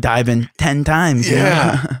 you're probably diving 10 times.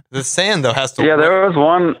 Yeah. You know? The sand, though, has to... Yeah, there was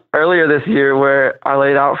one earlier this year where I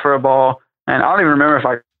laid out for a ball and I don't even remember if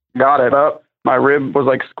I got it up. My rib was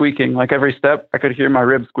like squeaking. Like every step, I could hear my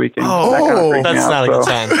rib squeaking. Oh, that's not a good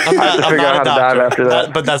sign. I'm not a doctor, after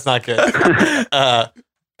that. But that's not good.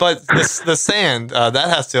 But the sand, that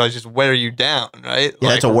has to like just wear you down, right? Yeah,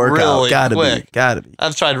 like, it's a workout. Really gotta be.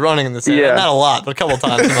 I've tried running in the sand. Yeah. Not a lot, but a couple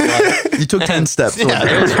times in my life. You took 10 steps. Yeah,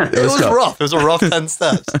 it was rough. It was a rough 10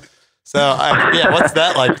 steps. So, what's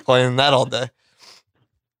that like playing that all day?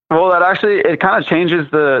 Well, that actually, it kind of changes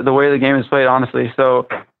the way the game is played, honestly. So,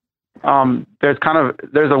 there's kind of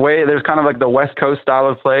like the West Coast style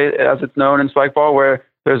of play, as it's known in spike ball, where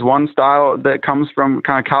there's one style that comes from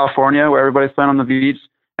kind of California where everybody's playing on the beach.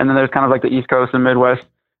 And then there's kind of like the East Coast and Midwest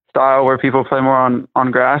style where people play more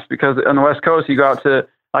on grass, because on the West Coast, you go out to,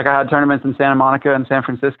 like I had tournaments in Santa Monica and San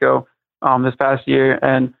Francisco, this past year.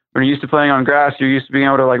 And when you're used to playing on grass, you're used to being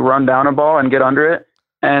able to like run down a ball and get under it.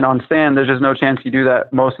 And on sand, there's just no chance you do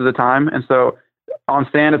that most of the time. And so on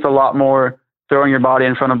sand, it's a lot more throwing your body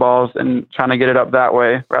in front of balls and trying to get it up that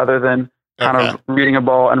way rather than kind of reading a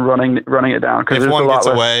ball and running it down, because there's a lot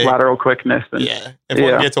less lateral quickness. And, if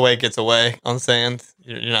one gets away, it gets away on sand.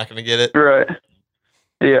 You're not going to get it. Right.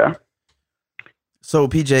 Yeah. So,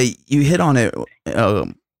 PJ, you hit on it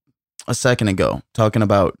a second ago, talking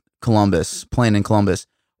about Columbus, playing in Columbus.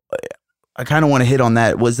 I kind of want to hit on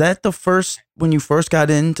that. Was that when you first got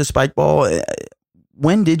into spike ball?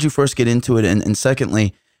 When did you first get into it? And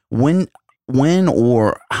secondly, when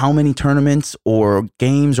or how many tournaments or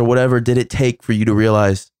games or whatever did it take for you to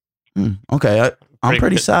realize, okay, I'm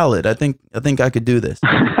pretty solid. I think I could do this.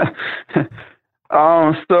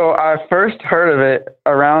 So I first heard of it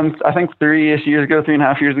around, I think 3.5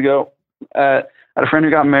 years ago, at a friend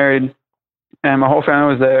who got married, and my whole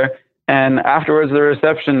family was there. And afterwards, the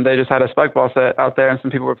reception, they just had a spike ball set out there, and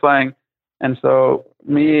some people were playing. And so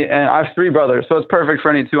I have 3 brothers, so it's perfect for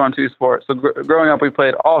any 2-on-2 sport. So growing up, we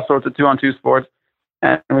played all sorts of 2-on-2 sports,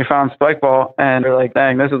 and we found spike ball, and we're like,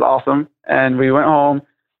 dang, this is awesome. And we went home,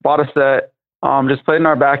 bought a set, just played in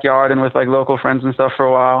our backyard and with like local friends and stuff for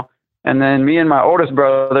a while. And then me and my oldest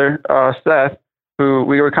brother, Seth, who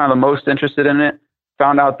we were kind of the most interested in it,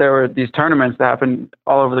 found out there were these tournaments that happened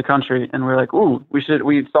all over the country. And we were like, ooh, we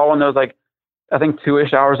saw one that was like, I think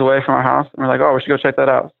 2-ish hours away from our house. And we're like, oh, we should go check that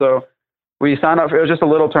out. So we signed up for it. It was just a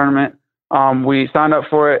little tournament. We signed up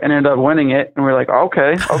for it and ended up winning it. And we were like,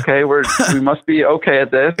 okay, we must be okay at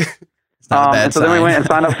this. And so then we went and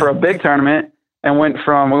signed up for a big tournament and we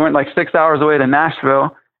went like 6 hours away to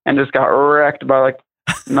Nashville and just got wrecked by like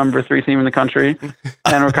number 3 team in the country.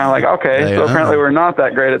 And we're kind of like, okay, so apparently we're not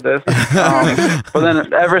that great at this. But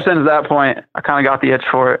then ever since that point, I kind of got the itch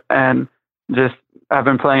for it and just I've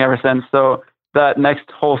been playing ever since. So that next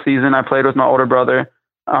whole season I played with my older brother,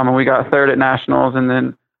 and we got 3rd at nationals. And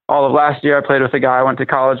then all of last year I played with a guy I went to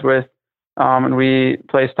college with, and we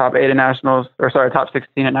placed top 16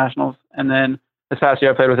 at nationals. And then this past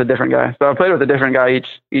year I played with a different guy. So I played with a different guy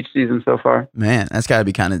each season so far. Man, that's got to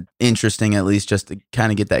be kind of interesting, at least just to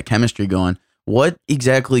kind of get that chemistry going. What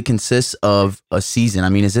exactly consists of a season? I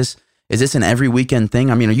mean, is this an every weekend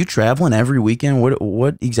thing? I mean, are you traveling every weekend?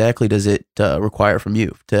 What exactly does it require from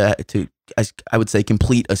you to I would say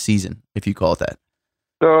complete a season, if you call it that?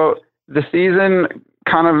 So the season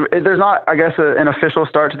there's not, I guess, an official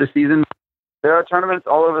start to the season. There are tournaments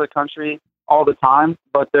all over the country all the time,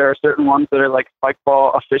 but there are certain ones that are like spike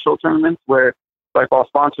ball official tournaments where spike ball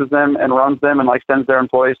sponsors them and runs them and like sends their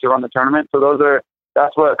employees to run the tournament. So those are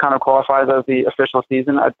that's what kind of qualifies as the official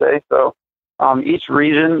season, I'd say. So each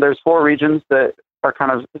region, there's 4 regions that are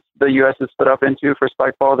kind of the U.S. is split up into for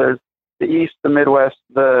spikeball. There's the East, the Midwest,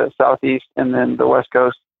 the Southeast, and then the West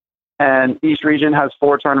Coast. And each region has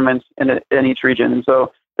 4 tournaments in each region. And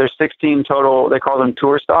so there's 16 total, they call them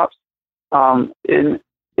tour stops in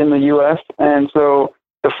the U.S. And so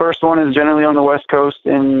the first one is generally on the West Coast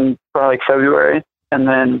in probably like February. And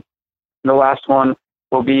then the last one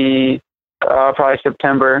will be probably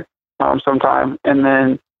September sometime. And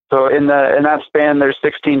then so in that span, there's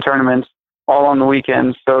 16 tournaments all on the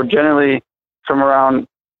weekends. So generally from around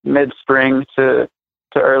mid-spring to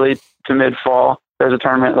early to mid-fall, there's a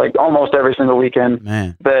tournament like almost every single weekend.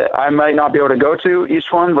 Man. That I might not be able to go to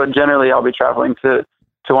each one, but generally I'll be traveling to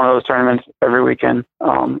one of those tournaments every weekend.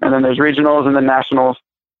 And then there's regionals and then nationals.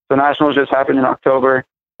 The nationals just happen in October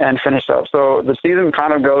and finish up. So the season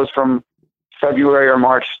kind of goes from February or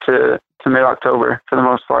March to mid-October for the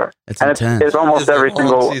most part. It's intense. It's almost every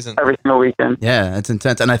single weekend. Yeah, it's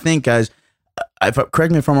intense. And I think, guys,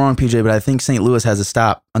 correct me if I'm wrong, PJ, but I think St. Louis has a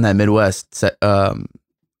stop on that Midwest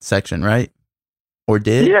section, right? Or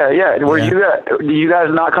did? Yeah. Do you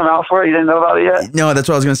guys not come out for it? You didn't know about it yet? No, that's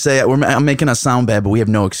what I was going to say. I'm making us sound bad, but we have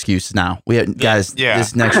no excuse now.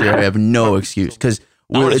 This next year, we have no excuse because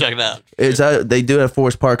I want to check it out. They do it at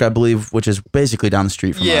Forest Park, I believe, which is basically down the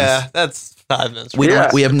street from us. Yeah, that's 5 minutes. We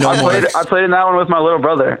have no more. I played in that one with my little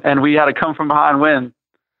brother, and we had to come from behind and win.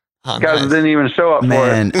 Oh, guys didn't even show up for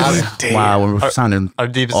it. Wow, we're sounding our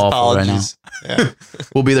deepest awful apologies. Right now. Yeah.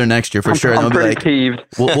 We'll be there next year for sure. I'm pretty peeved.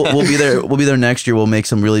 We'll be there. We'll be there next year. We'll make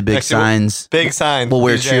some really big signs. Big signs. We'll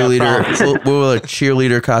wear cheerleader. We'll wear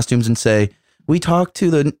cheerleader costumes and say, "We talked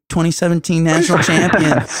to the 2017 national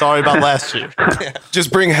champion." Sorry about last year.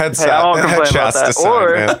 Just bring headshots to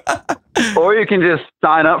sign, or you can just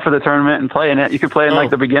sign up for the tournament and play in it. You could play in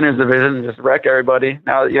like the beginners division and just wreck everybody.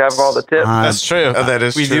 Now that you have all the tips. That's true. That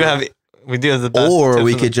is true. We do have the best. Or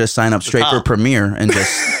we could just sign up straight for Premier and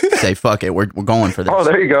just say, "Fuck it, we're going for this." Oh,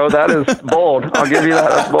 there you go. That is bold. I'll give you that.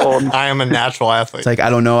 That's bold. I am a natural athlete. It's like,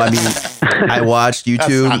 I don't know. I mean, I watched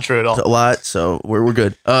YouTube That's not true at all. a lot, so we're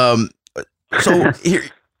good. So here,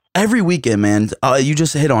 every weekend, man, you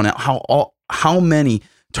just hit on it. How many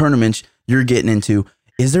tournaments you're getting into?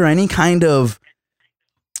 Is there any kind of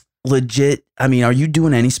legit? I mean, are you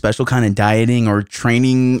doing any special kind of dieting or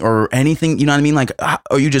training or anything? You know what I mean? Like,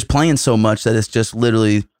 are you just playing so much that it's just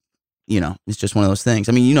literally, it's just one of those things?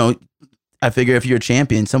 I mean, I figure if you're a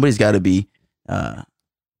champion, somebody's got to be,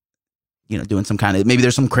 doing some kind of, maybe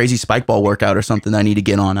there's some crazy spike ball workout or something that I need to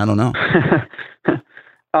get on. I don't know.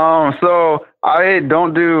 So I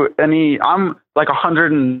don't do any, I'm like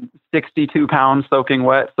 162 pounds soaking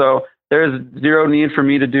wet. So there's zero need for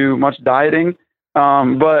me to do much dieting.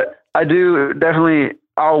 But I do definitely,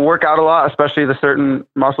 I'll work out a lot, especially the certain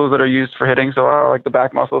muscles that are used for hitting. So like the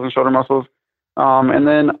back muscles and shoulder muscles. And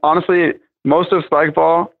then honestly, most of spike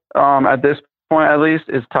ball, at this point, at least,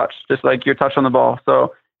 is touch, just like your touch on the ball.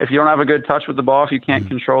 So if you don't have a good touch with the ball, if you can't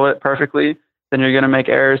control it perfectly, then you're going to make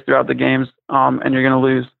errors throughout the games, and you're going to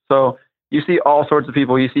lose. So you see all sorts of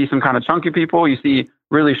people. You see some kind of chunky people. You see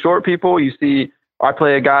really short people. I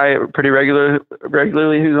play a guy pretty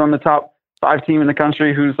regularly who's on the top 5 team in the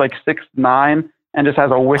country who's like 6'9" and just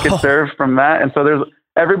has a wicked serve from that. And so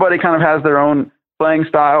everybody kind of has their own playing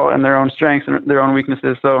style and their own strengths and their own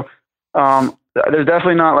weaknesses. So there's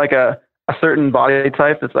definitely not like a certain body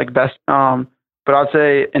type that's like best. But I'd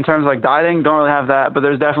say in terms of like dieting, don't really have that. But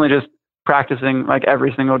there's definitely just practicing like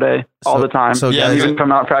every single day, all the time. So yeah, even if I'm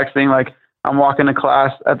not practicing, like I'm walking to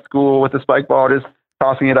class at school with the spike ball, just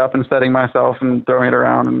tossing it up and setting myself and throwing it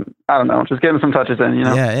around, and I don't know, just getting some touches in,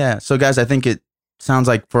 Yeah. So guys, I think it sounds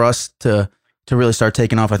like for us to really start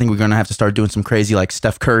taking off, I think we're going to have to start doing some crazy like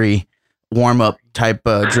Steph Curry warm up type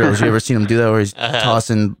drills. You ever seen him do that where he's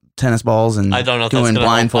tossing tennis balls and I don't know if doing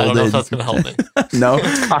blindfolded? I don't know if that's going to help me. No?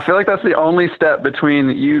 I feel like that's the only step between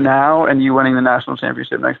you now and you winning the national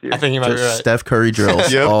championship next year. I think you might be right. Steph Curry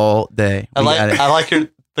drills all day. I like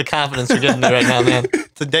the confidence you're giving me right now, man.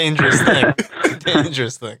 It's a dangerous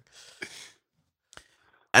thing.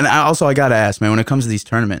 And I got to ask, man, when it comes to these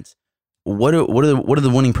tournaments, what are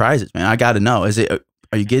the winning prizes, man? I got to know.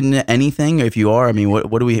 Are you getting anything? If you are, I mean,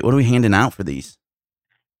 what are we handing out for these?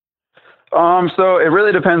 So it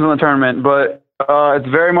really depends on the tournament, but it's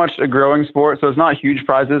very much a growing sport, so it's not huge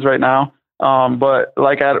prizes right now. But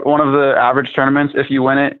like at one of the average tournaments, if you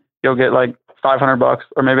win it, you'll get like $500,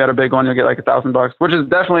 or maybe at a big one, you'll get like $1,000, which is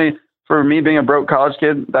definitely, for me being a broke college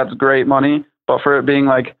kid, that's great money. But for it being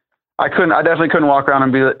like, I definitely couldn't walk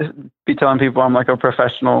around and be telling people I'm a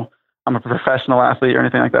professional athlete or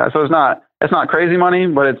anything like that. So it's not crazy money,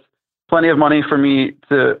 but it's plenty of money for me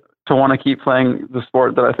to want to keep playing the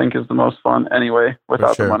sport that I think is the most fun anyway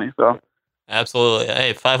without the money. So. Absolutely.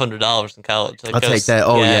 Hey, $500 in college. I'll take that.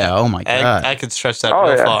 Oh, yeah. Oh, my God. I could stretch that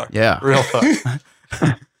real far. Yeah. Real far.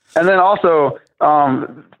 And then also,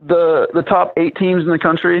 the top 8 teams in the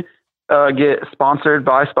country get sponsored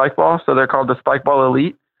by Spikeball. So they're called the Spikeball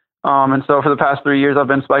Elite. And so for the past 3 years, I've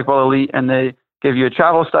been Spikeball Elite, and they give you a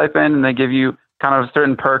travel stipend, and they give you kind of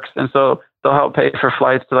certain perks. And so they'll help pay for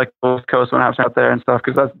flights to like the West Coast when I was out there and stuff,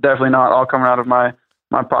 because that's definitely not all coming out of my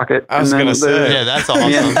pocket. I was going to say. Yeah, that's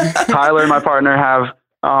awesome. Tyler and my partner have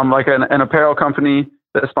like an apparel company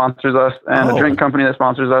that sponsors us, and a drink company that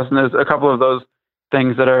sponsors us. And there's a couple of those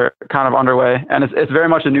things that are kind of underway. And it's very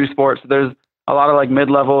much a new sport. So there's a lot of like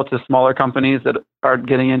mid-level to smaller companies that are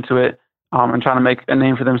getting into it and trying to make a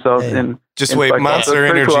name for themselves. Just wait, Monster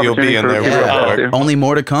Energy will be in there. Only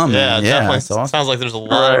more to come. Yeah, man. definitely. Awesome. Sounds like there's a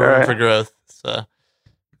lot of room for growth. So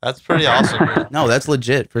that's pretty awesome. Man. No, that's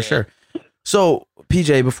legit for sure. So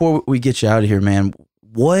PJ, before we get you out of here, man,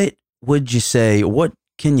 what would you say? What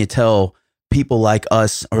can you tell people like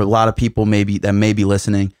us, or a lot of people maybe that may be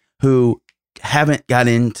listening who haven't got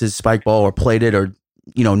into Spikeball or played it, or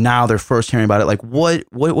now they're first hearing about it? Like,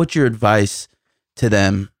 what's your advice to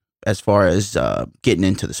them as far as getting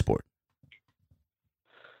into the sport?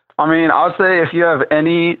 I mean, I would say if you have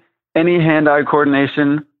any hand-eye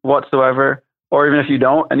coordination whatsoever, or even if you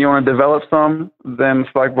don't and you want to develop some, then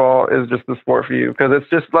Spikeball is just the sport for you, because it's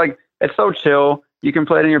just like, it's so chill. You can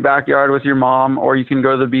play it in your backyard with your mom, or you can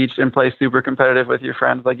go to the beach and play super competitive with your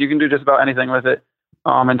friends. Like, you can do just about anything with it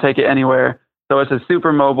and take it anywhere. So it's a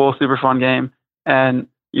super mobile, super fun game. And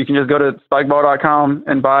you can just go to spikeball.com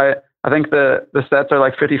and buy it. I think the sets are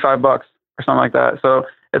like $55 or something like that. So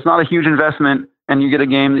it's not a huge investment, and you get a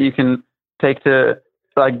game that you can take to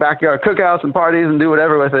like backyard cookouts and parties and do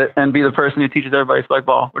whatever with it, and be the person who teaches everybody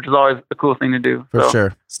Spikeball, which is always a cool thing to do. For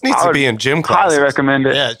sure. This needs to be in gym classes. Highly recommend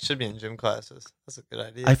it. Yeah, it should be in gym classes. That's a good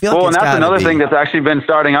idea. I feel like and that's another thing that's actually been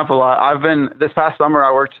starting up a lot. This past summer,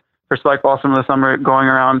 I worked for Spikeball some of the summer, going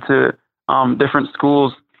around to different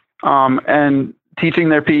schools and teaching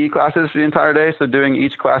their PE classes for the entire day. So doing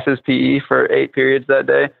each class's PE for 8 periods that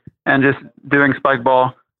day, and just doing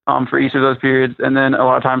Spikeball for each of those periods. And then a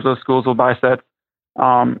lot of times those schools will buy sets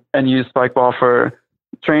and use Spikeball for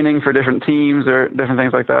training for different teams or different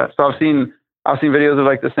things like that. So I've seen videos of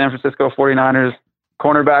like the San Francisco 49ers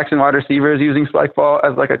cornerbacks and wide receivers using Spikeball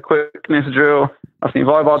as like a quickness drill. I've seen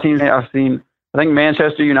volleyball teams. I think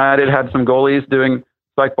Manchester United had some goalies doing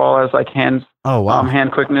Spikeball as like hand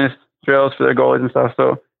quickness drills for their goalies and stuff.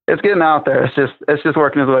 So it's getting out there. It's just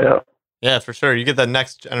working its way up. Yeah, for sure. You get that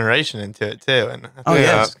next generation into it too, and I think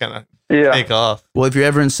it's gonna take off. Well, if you're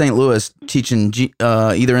ever in St. Louis teaching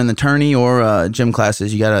either in the tourney or gym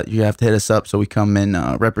classes, you have to hit us up so we come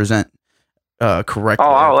and represent correctly.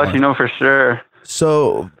 Oh, I'll let you know for sure.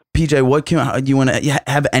 So PJ, do you want to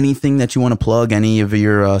have anything that you want to plug? Any of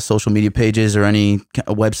your social media pages or any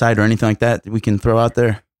website or anything like that we can throw out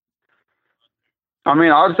there? I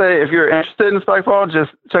mean, I would say if you're interested in Spikeball,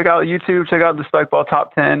 just check out YouTube, check out the Spikeball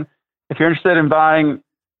Top 10. If you're interested in buying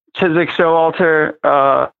Chiswick Showalter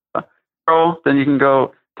apparel, then you can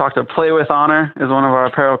go talk to Play With Honor, is one of our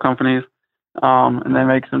apparel companies, and they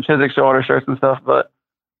make some Chiswick Showalter shirts and stuff. But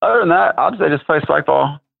other than that, I'd say just play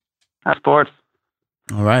Spikeball at sports.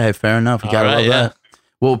 All right, fair enough. You gotta love that.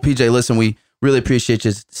 Well, PJ, listen, we really appreciate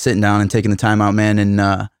you sitting down and taking the time out, man.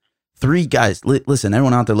 And 3 guys, listen,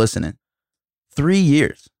 everyone out there listening, 3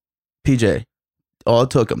 years, PJ. All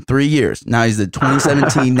it took him 3 years. Now he's the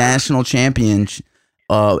 2017 national champion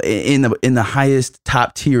in the highest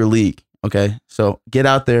top tier league. Okay, so get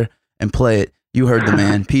out there and play it. You heard the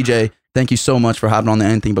man, PJ. Thank you so much for hopping on the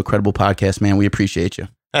Anything But Credible podcast, man. We appreciate you.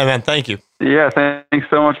 Hey, man, thank you. Yeah, thanks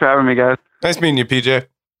so much for having me, guys. Nice meeting you, PJ.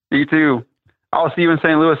 You too. I'll see you in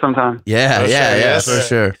St. Louis sometime. Yeah, for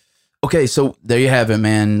sure. Okay, so there you have it,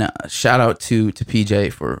 man. Shout out to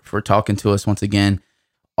PJ for talking to us once again.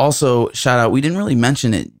 Also, shout out, we didn't really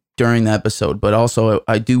mention it during the episode, but also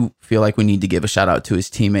I do feel like we need to give a shout out to his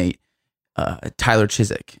teammate, Tyler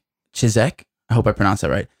Chisek. Chisek? I hope I pronounced that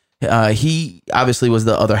right. He obviously was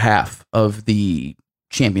the other half of the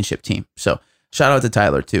championship team. So shout out to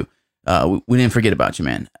Tyler too. We didn't forget about you,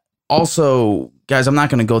 man. Also, guys, I'm not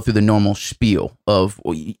going to go through the normal spiel of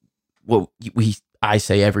what I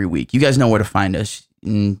say every week. You guys know where to find us,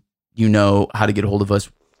 and you know how to get a hold of us.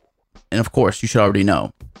 And of course, you should already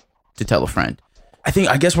know to tell a friend.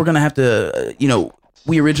 I guess we're going to have to,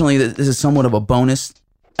 we originally, this is somewhat of a bonus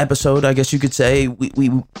episode, I guess you could say. We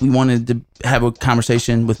wanted to have a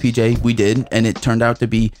conversation with PJ. We did, and it turned out to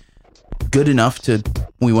be good enough to,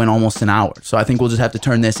 we went almost an hour. So I think we'll just have to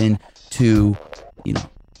turn this into,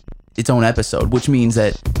 its own episode, which means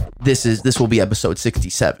that this will be episode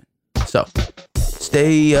 67. So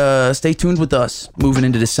stay tuned with us moving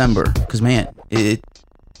into December, because man,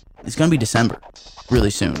 it's gonna be December really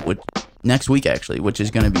soon, next week actually, which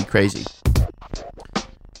is gonna be crazy.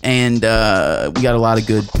 And we got a lot of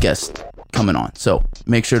good guests coming on, so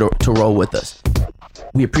make sure to roll with us.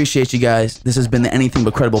 We appreciate you guys. This has been the Anything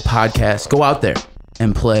But Credible podcast. Go out there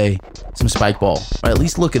and play some spike ball, or at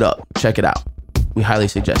least look it up, check it out. We highly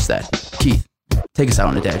suggest that. Keith, take us out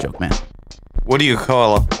on a dad joke, man. What do you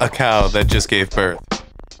call a cow that just gave birth?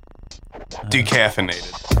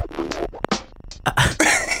 Decaffeinated.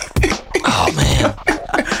 Oh man,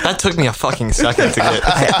 that took me a fucking second to get.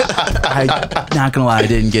 I not gonna lie, I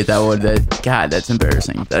didn't get that one. God, that's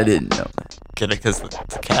embarrassing. I didn't know. Get it because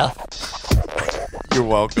it's a calf. You're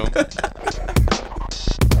welcome.